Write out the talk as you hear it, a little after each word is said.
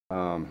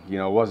You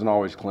know, it wasn't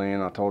always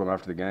clean. I told him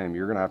after the game,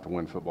 you're going to have to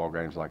win football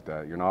games like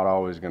that. You're not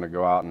always going to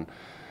go out and,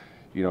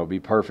 you know, be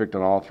perfect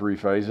in all three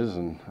phases.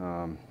 And,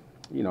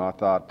 you know, I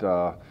thought,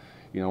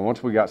 you know,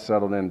 once we got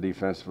settled in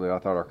defensively, I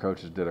thought our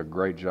coaches did a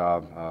great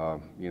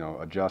job, you know,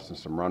 adjusting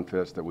some run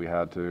fits that we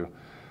had to.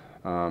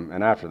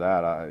 And after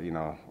that, you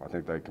know, I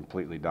think they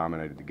completely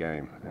dominated the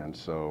game. And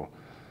so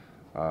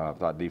I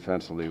thought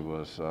defensively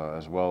was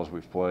as well as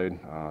we've played.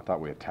 I thought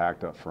we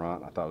attacked up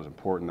front. I thought it was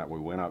important that we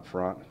went up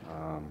front.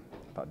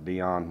 I thought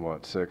Dion,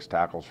 6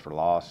 tackles for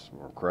loss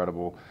were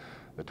incredible.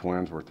 The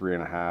Twins were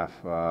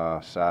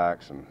 3.5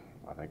 sacks, and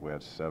I think we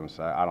had 7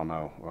 sacks. I don't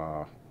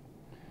know.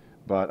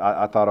 But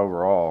I thought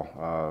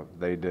overall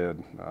they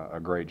did a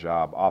great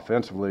job.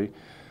 Offensively,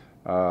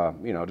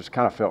 you know, just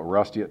kind of felt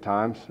rusty at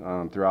times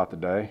throughout the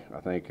day.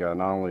 I think not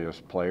only as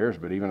players,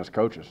 but even as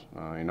coaches.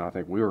 You know, I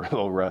think we were a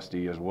little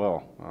rusty as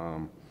well.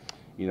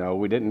 You know,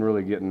 we didn't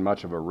really get in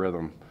much of a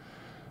rhythm,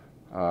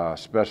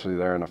 especially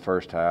there in the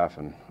first half,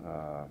 and,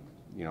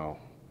 you know,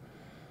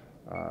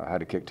 had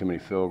to kick too many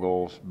field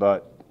goals.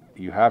 But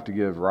you have to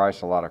give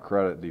Rice a lot of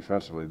credit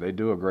defensively. They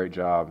do a great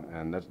job,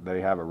 and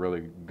they have a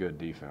really good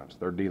defense.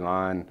 Their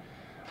D-line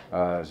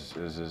is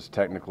as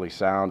technically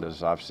sound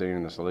as I've seen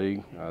in this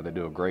league. They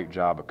do a great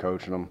job of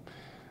coaching them.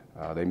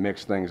 They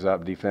mix things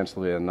up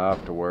defensively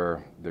enough to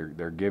where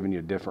they're giving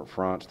you different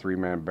fronts,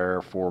 3-man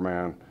bear,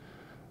 4-man.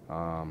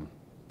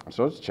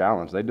 So it's a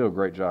challenge. They do a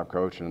great job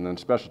coaching. And then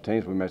special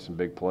teams, we made some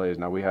big plays.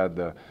 Now, we had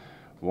the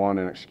one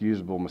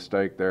inexcusable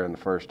mistake there in the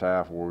first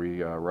half where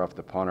we roughed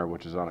the punter,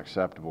 which is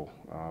unacceptable.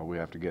 We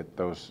have to get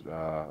those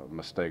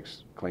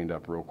mistakes cleaned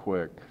up real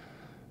quick.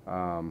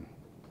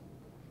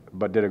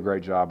 But did a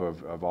great job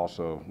of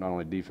also not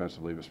only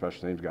defensively, but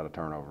special teams got a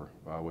turnover,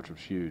 which was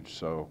huge.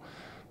 So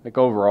I think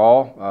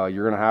overall,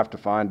 you're going to have to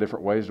find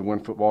different ways to win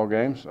football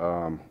games.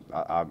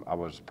 I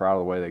was proud of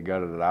the way they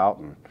gutted it out,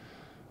 and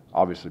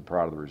obviously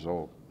proud of the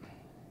result.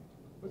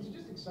 Was it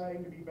just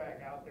exciting to be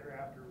back out there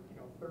after, you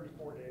know,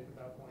 34 days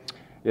without playing?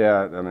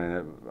 Yeah, I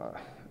mean,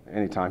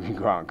 anytime you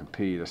go out and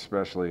compete,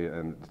 especially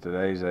in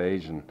today's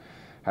age, and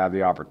have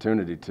the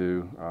opportunity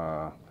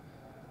to,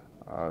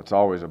 it's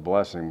always a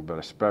blessing, but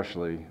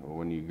especially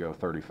when you go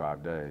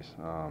 35 days.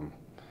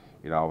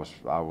 You know,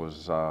 I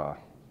was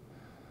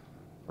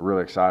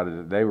really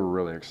excited. They were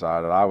really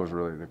excited.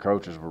 The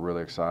coaches were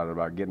really excited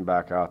about getting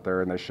back out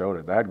there, and they showed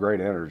it. They had great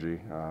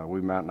energy.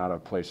 We might not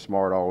have played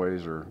smart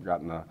always or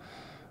gotten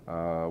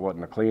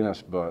wasn't the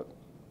cleanest, but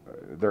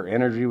their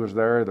energy was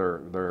there.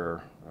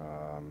 Their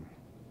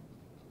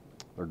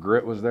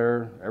grit was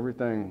there.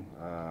 Everything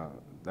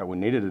that we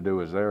needed to do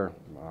was there.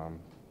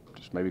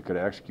 Just maybe could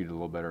have executed a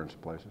little better in some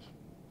places.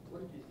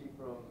 What did you see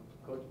from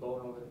Coach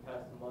Bowen over the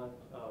past month,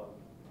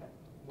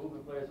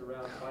 moving players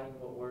around, finding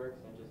what works,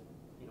 and just,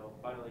 you know,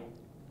 finally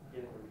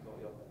getting the result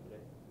you had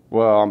today?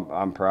 Well,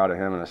 I'm proud of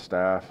him and his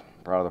staff,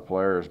 proud of the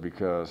players,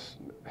 because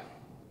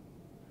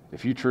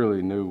if you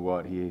truly knew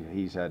what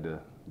he's had to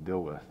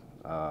deal with,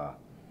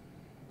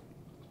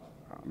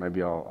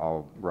 maybe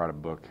I'll write a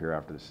book here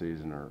after the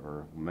season,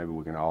 or maybe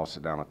we can all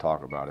sit down and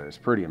talk about it. It's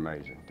pretty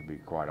amazing, to be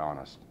quite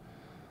honest.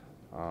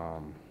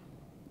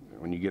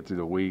 When you get through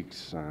the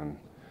weeks and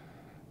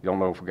you don't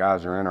know if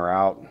guys are in or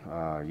out,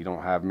 you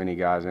don't have many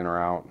guys in or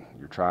out,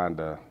 you're trying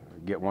to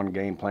get one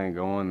game plan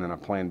going, then a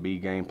plan B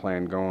game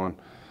plan going,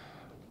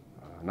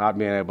 not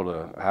being able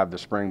to have the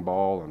spring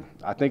ball. And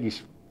I think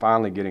he's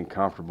finally getting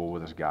comfortable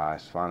with his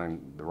guys,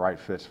 finding the right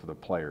fits for the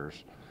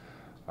players.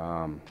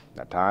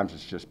 At times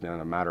it's just been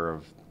a matter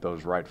of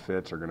those right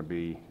fits are going to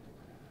be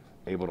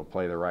able to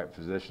play the right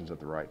positions at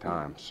the right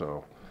time.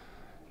 So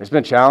it's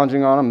been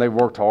challenging on them. They've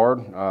worked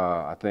hard.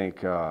 I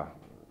think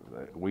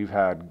we've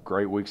had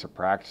great weeks of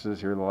practices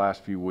here the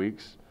last few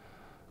weeks.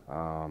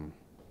 But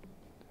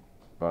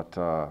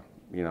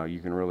you know, you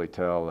can really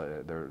tell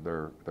that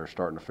they're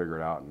starting to figure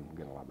it out and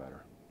getting a lot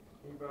better.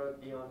 You brought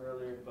up Dion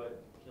earlier,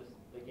 but just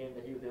the game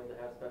that he was able to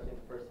have, especially in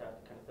the first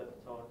half, to kind of set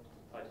the tone.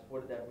 Just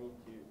what did that mean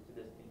to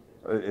this team?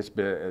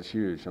 It's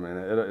huge. I mean,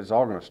 it's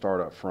all going to start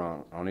up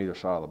front on either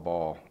side of the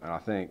ball, and I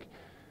think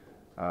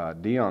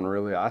Dion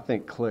really,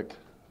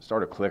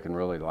 started clicking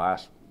really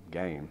last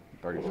game,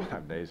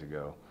 35 days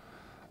ago,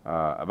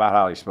 about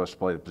how he's supposed to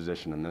play the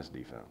position in this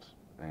defense,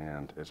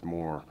 and it's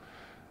more.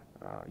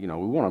 You know,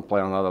 we want to play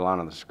on the other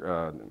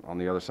on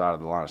the other side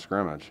of the line of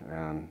scrimmage,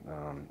 and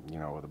you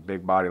know, with a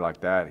big body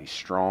like that, he's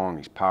strong,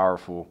 he's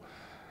powerful,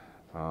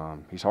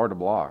 he's hard to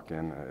block,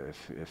 and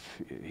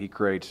if he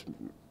creates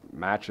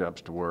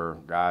matchups to where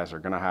guys are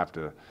going to have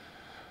to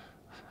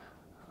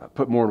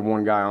put more than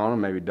one guy on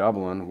him, maybe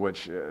double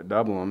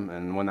him,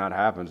 and when that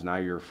happens, now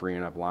you're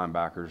freeing up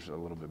linebackers a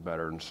little bit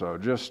better, and so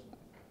just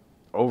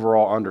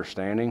overall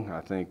understanding,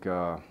 I think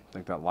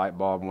that light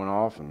bulb went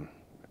off, and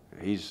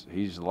he's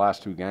the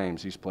last 2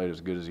 games he's played as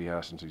good as he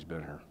has since he's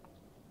been here.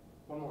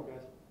 One more,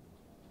 guys.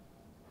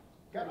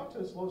 Got off to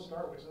a slow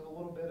start. Was it a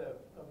little bit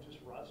of just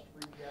rust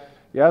for you guys?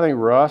 Yeah, I think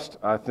rust.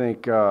 I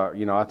think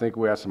you know, I think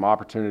we had some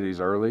opportunities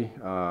early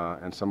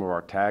in some of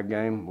our tag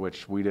game,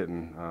 which we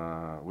didn't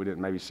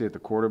maybe see at the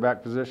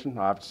quarterback position.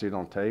 I have to see it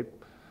on tape.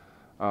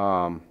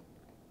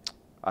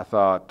 I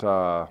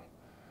thought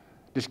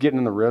just getting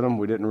in the rhythm,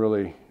 we didn't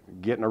really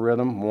get in a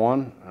rhythm,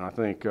 one. And I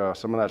think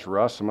some of that's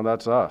rust, some of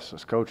that's us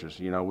as coaches.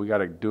 You know, we got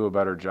to do a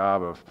better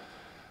job of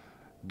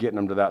getting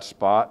them to that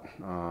spot.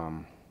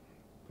 You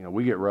know,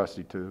 we get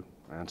rusty too.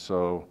 And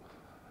so,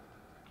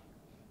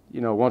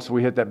 you know, once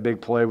we hit that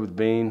big play with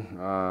Bean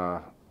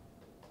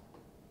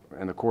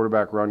and the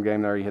quarterback run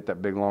game there, he hit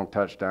that big long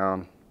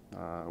touchdown.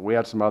 We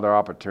had some other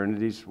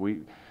opportunities.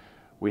 We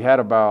had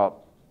a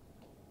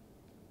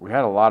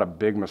lot of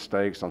big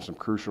mistakes on some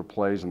crucial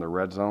plays in the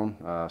red zone,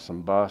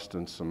 some bust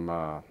and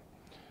some,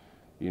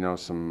 you know,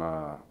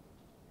 some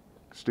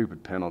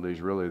stupid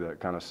penalties really that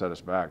kind of set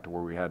us back to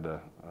where we had to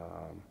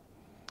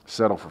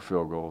settle for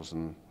field goals.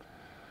 And,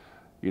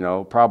 you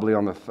know, probably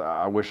on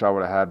I wish I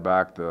would have had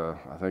back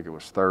I think it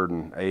was 3rd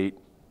and 8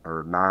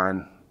 or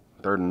 9,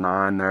 3rd and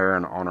 9 there,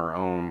 and on our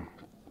own,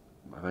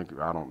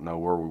 I don't know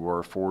where we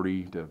were,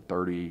 40 to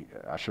 30.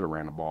 I should have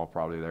ran the ball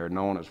probably there.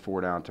 Knowing it's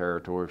 4-down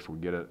territory, if we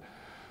get it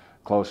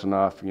close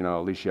enough, you know,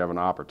 at least you have an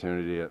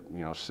opportunity at,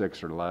 you know,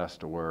 6 or less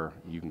to where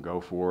you can go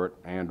for it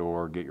and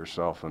or get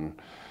yourself and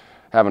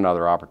have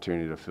another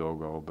opportunity to field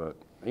goal. But,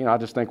 you know, I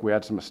just think we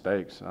had some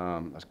mistakes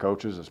as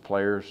coaches, as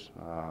players,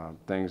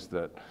 things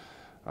that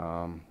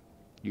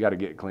you got to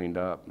get cleaned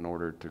up in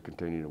order to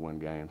continue to win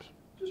games.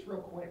 Just real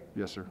quick.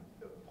 Yes, sir.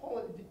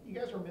 Paul, you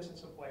guys were missing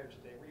some players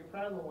today. Were you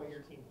proud of the way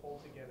your team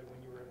pulled together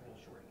when you were a little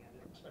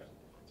short-handed, especially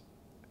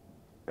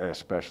defense?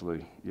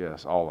 Especially,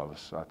 yes, all of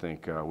us. I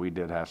think we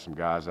did have some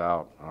guys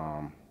out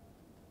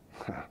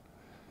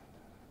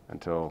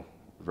until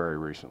very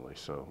recently.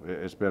 So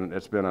it's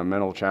been a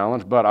mental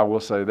challenge. But I will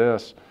say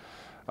this: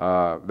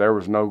 there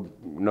was no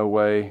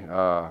way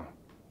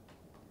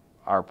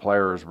our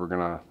players were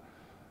going to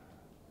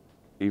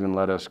even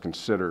let us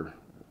consider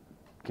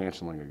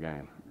canceling a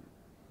game.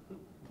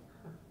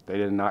 They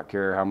did not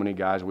care how many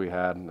guys we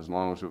had, as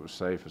long as it was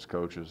safe as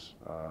coaches.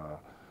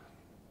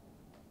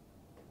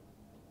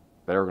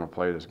 They were going to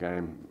play this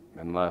game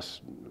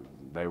unless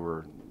they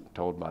were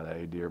told by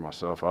the AD or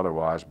myself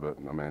otherwise. But,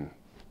 I mean,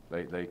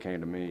 they came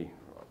to me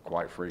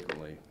quite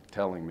frequently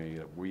telling me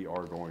that we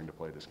are going to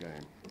play this game.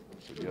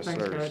 So, yes,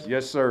 Thanks, sirs. guys.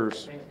 Yes,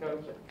 sirs. Thanks,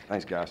 Coach.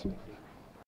 Thanks, guys.